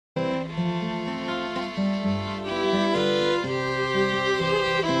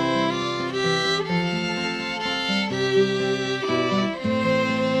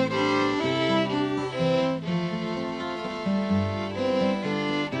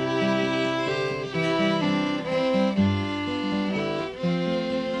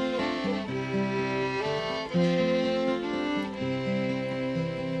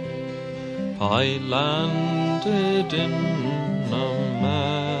I landed in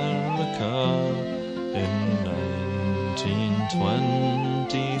America in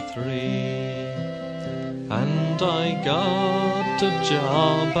 1923, and I got a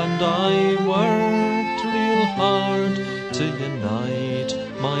job and I worked real hard to unite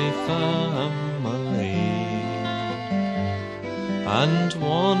my family. And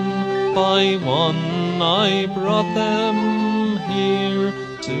one by one I brought them here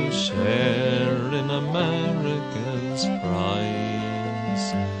to share in America's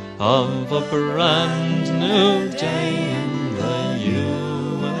prize of a brand new day in the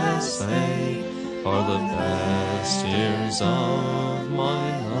USA, for the best years of my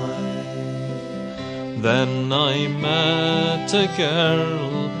life. Then I met a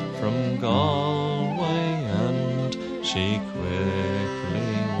girl from Galway, and she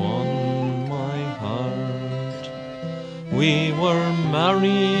quickly won my heart. We were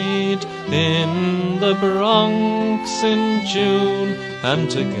married in the Bronx in June, and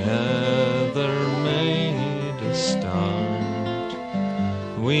together made a start.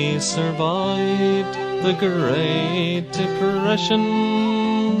 We survived the Great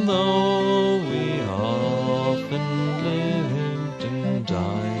Depression, though we often lived in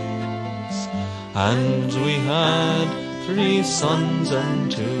dimes. And we had 3 sons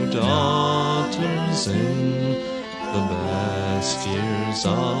and 2 daughters in the best years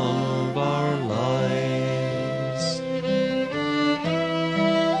of our lives.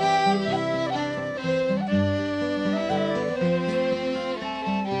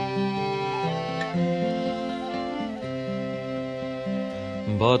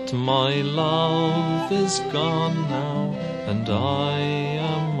 But my love is gone now, and I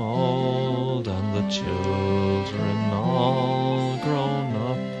am old, and the children all grown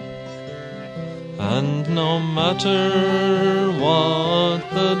up. And no matter what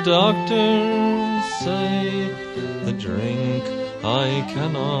the doctors say, the drink I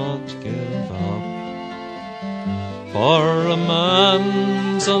cannot give up. For a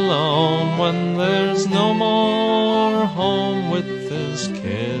man's alone when there's no more home with his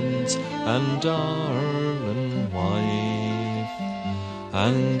kids and darling wife.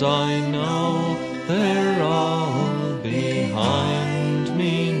 And I know they're all behind